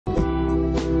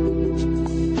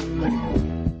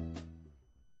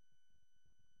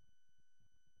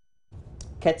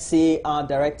Ketsi, our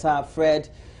director, Fred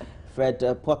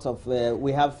Potoff.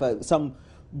 We have some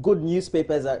good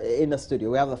newspapers in the studio.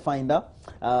 We have the Finder.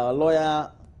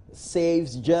 Lawyer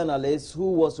saves journalist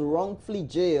who was wrongfully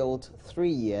jailed 3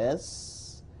 years.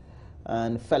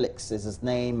 And Felix is his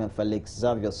name, and Felix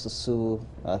Xavier Susu,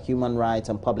 human rights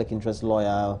and public interest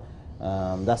lawyer.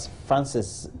 That's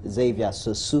Francis Xavier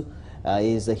Susu.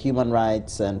 He's a human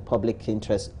rights and public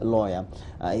interest lawyer.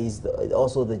 He's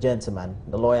also the gentleman,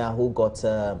 the lawyer who got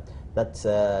that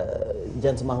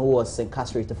gentleman who was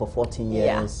incarcerated for 14 years.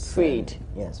 Yeah, freed.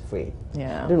 Yes, freed.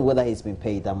 Yeah. I don't know whether he's been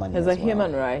paid that money. He's a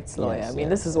human rights lawyer. Yes, I mean,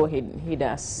 this is what he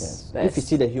does. Yes. If you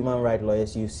see the human rights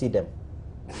lawyers, you see them.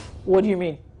 What do you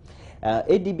mean?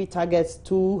 ADB targets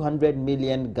 200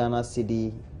 million Ghana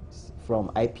cedi from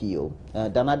IPO.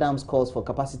 Dan Adams calls for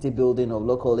capacity building of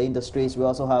local industries. We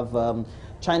also have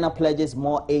China pledges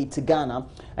more aid to Ghana.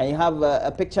 And you have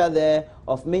a picture there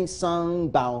of Ming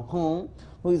Sang Bao Hong,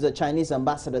 who is the Chinese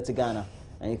ambassador to Ghana.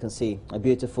 And you can see a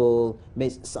beautiful Ming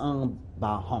Sang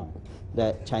Bao Hong,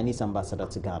 the Chinese ambassador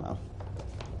to Ghana.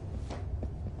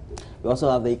 We also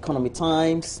have the Economy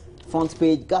Times. Front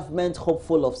page, government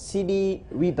hopeful of cedi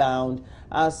rebound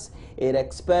as it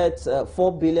expects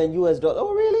 $4 billion US.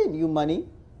 Oh, really? New money.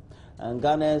 And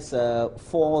Ghana's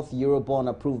fourth Eurobond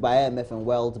approved by IMF and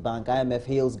World Bank. IMF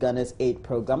hails Ghana's aid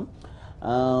program. We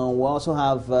also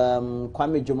have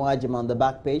Kwame Jomo-Ajima on the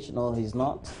back page. No, he's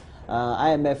not.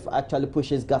 IMF actually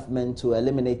pushes government to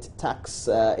eliminate tax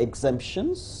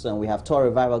exemptions. And we have Tour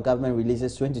Revival. Government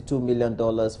releases $22 million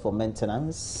for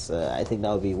maintenance. I think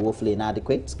that would be woefully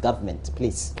inadequate. Government,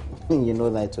 please. You know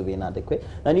that to be inadequate.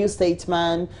 The New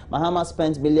Statesman. Mahama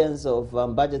spends millions of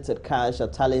budgeted cash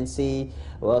at Talensi.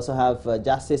 We also have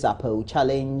Justice Apple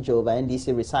challenge over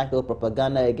NDC recycle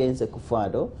propaganda against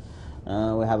Akufo-Addo.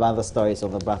 We have other stories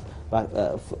on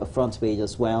the front page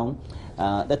as well.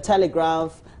 The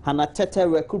Telegraph, Hanatete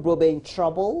Rekubrobe in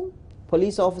trouble.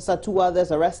 Police officer, 2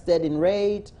 others arrested in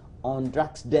raid on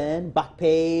drugs den. Back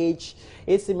page.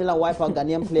 A similar wipeout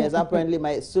Ghanaian players. Apparently,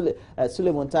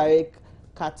 Suleiman Tariq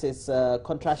cut his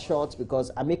contract short because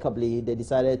amicably they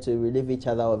decided to relieve each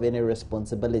other of any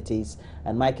responsibilities.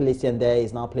 And Michael Essien there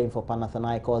is now playing for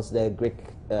Panathinaikos, the Greek.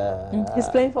 He's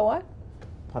playing for what?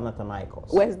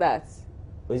 Panathinaikos. Where's that?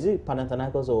 Is it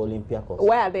Panathinaikos or Olympiacos?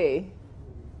 Where are they?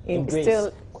 In Greece.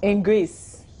 Still in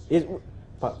Greece.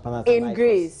 In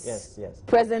Greece. Yes, yes.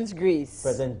 Present Greece.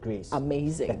 Present Greece.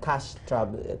 Amazing. The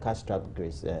cash-strapped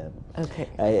Greece. Okay.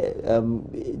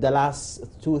 The last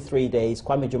 2-3 days,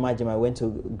 Kwame Jomo-Ajima went to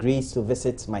Greece to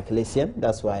visit Michael Essien.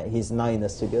 That's why he's now in the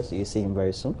studio, so you see him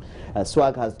very soon.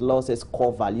 SWAG has lost its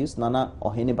core values. Nana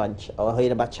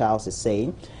Oheneba Charles is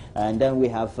saying. And then we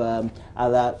have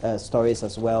other stories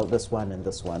as well, this one and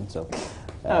this one. So,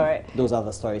 all right. Those are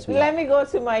the stories we Let me go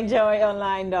to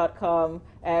myjoyonline.com.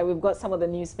 We've got some of the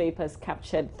newspapers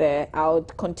captured there. I'll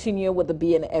continue with the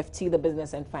BNFT, the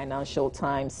Business and Financial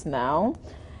Times now.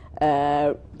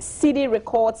 Cedi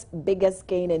records biggest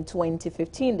gain in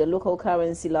 2015. The local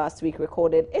currency last week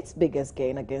recorded its biggest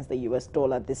gain against the US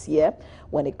dollar this year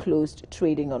when it closed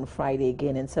trading on Friday,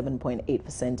 gaining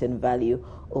 7.8% in value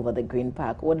over the green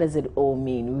pack. What does it all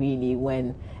mean really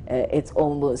when it's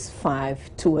almost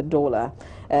 5 to a dollar?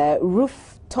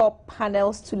 Rooftop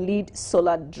panels to lead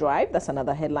solar drive. That's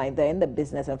another headline there in the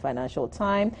Business and Financial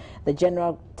Times. The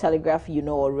General Telegraph, you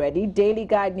know already. Daily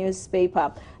Guide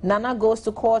newspaper. Nana goes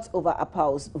to court over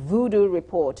Apau's voodoo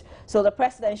report. So the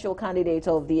presidential candidate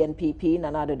of the NPP,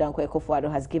 Nana Addo Dankwa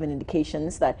Akufo-Addo, has given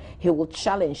indications that he will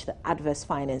challenge the adverse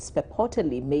findings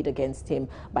purportedly made against him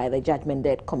by the Judgment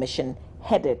Day Commission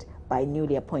headed by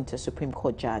newly appointed Supreme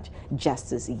Court Judge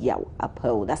Justice Yao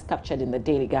Apau. That's captured in the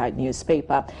Daily Guide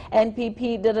newspaper.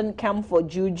 NPP didn't come for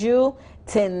juju.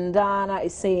 Tendana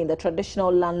is saying the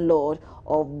traditional landlord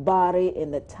of Bari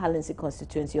in the Talensi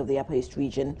constituency of the Upper East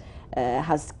region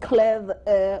has cleared the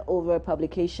air over a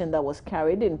publication that was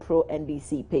carried in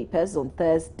pro-NDC papers on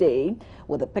Thursday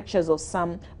with the pictures of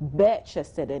some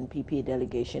bare-chested NPP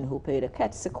delegation who paid a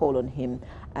courtesy call on him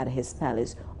at his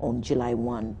palace on July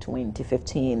 1,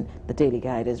 2015. The Daily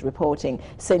Guide is reporting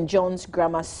St. John's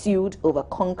Grammar sued over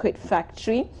concrete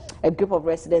factory. A group of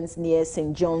residents near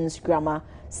St. John's Grammar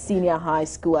Senior High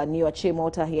School at New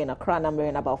Achimota here in Accra,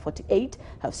 numbering about 48,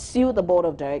 have sued the board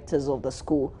of directors of the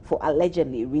school for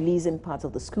allegedly releasing part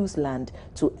of the school's land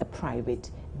to a private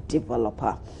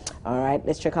developer. All right,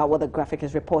 let's check out what the graphic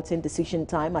is reporting. Decision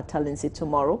time at Talensi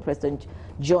tomorrow. President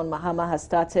John Mahama has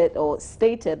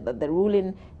stated that the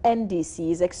ruling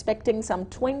NDC is expecting some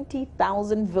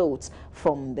 20,000 votes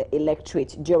from the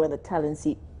electorate during the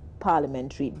Talensi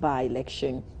parliamentary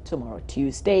by-election tomorrow,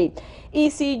 Tuesday.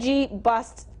 ECG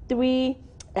busts 3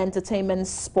 entertainment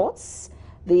sports.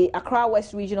 The Accra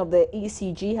West region of the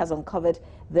ECG has uncovered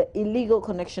the illegal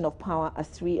connection of power at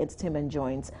 3 entertainment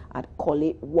joints at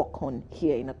Kole Wakon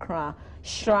here in Accra.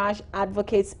 Shraj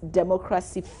advocates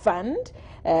democracy fund.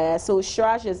 So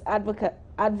Shraj is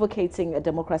advocating a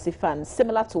democracy fund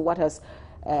similar to what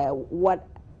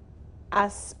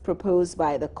as proposed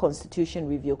by the Constitution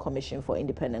Review Commission for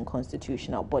Independent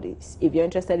Constitutional Bodies. If you're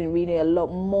interested in reading a lot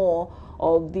more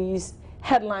of these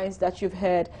headlines that you've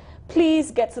heard,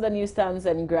 please get to the newsstands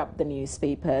and grab the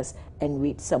newspapers and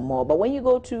read some more. But when you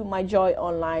go to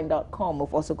myjoyonline.com,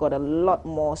 we've also got a lot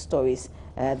more stories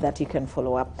that you can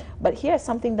follow up. But here's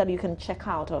something that you can check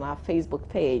out on our Facebook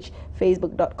page,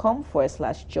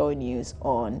 facebook.com/Joy News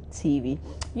on TV.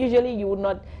 Usually you would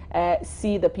not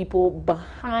see the people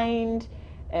behind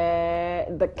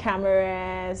the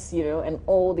cameras, you know, and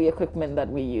all the equipment that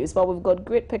we use. But we've got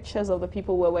great pictures of the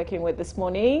people we're working with this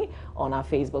morning on our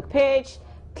Facebook page.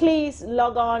 Please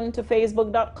log on to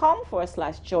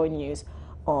facebook.com/Joy News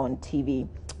on TV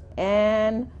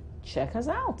and check us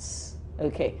out.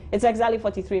 Okay, it's exactly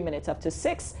 43 minutes after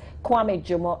 6. Kwame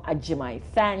Jomo Ajimai,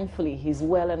 thankfully he's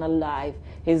well and alive.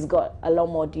 He's got a lot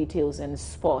more details in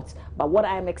sports. But what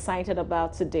I'm excited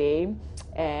about today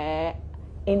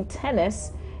in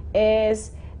tennis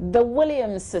is the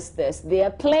Williams sisters. They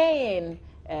are playing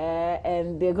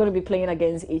and they're going to be playing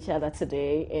against each other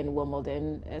today in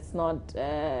Wimbledon. It's not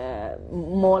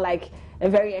more like a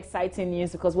very exciting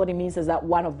news, because what it means is that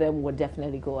one of them will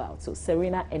definitely go out. So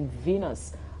Serena and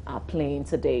Venus are playing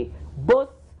today. Both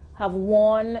have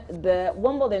won the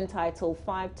Wimbledon title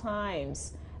 5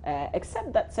 times,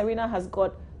 except that Serena has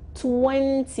got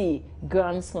 20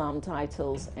 Grand Slam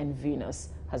titles and Venus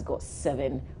has got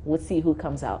 7. We'll see who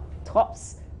comes out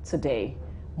tops today.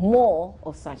 More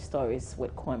of such stories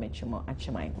with Kwame Jomo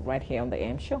Ajimai right here on the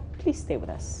AM Show. Please stay with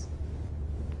us.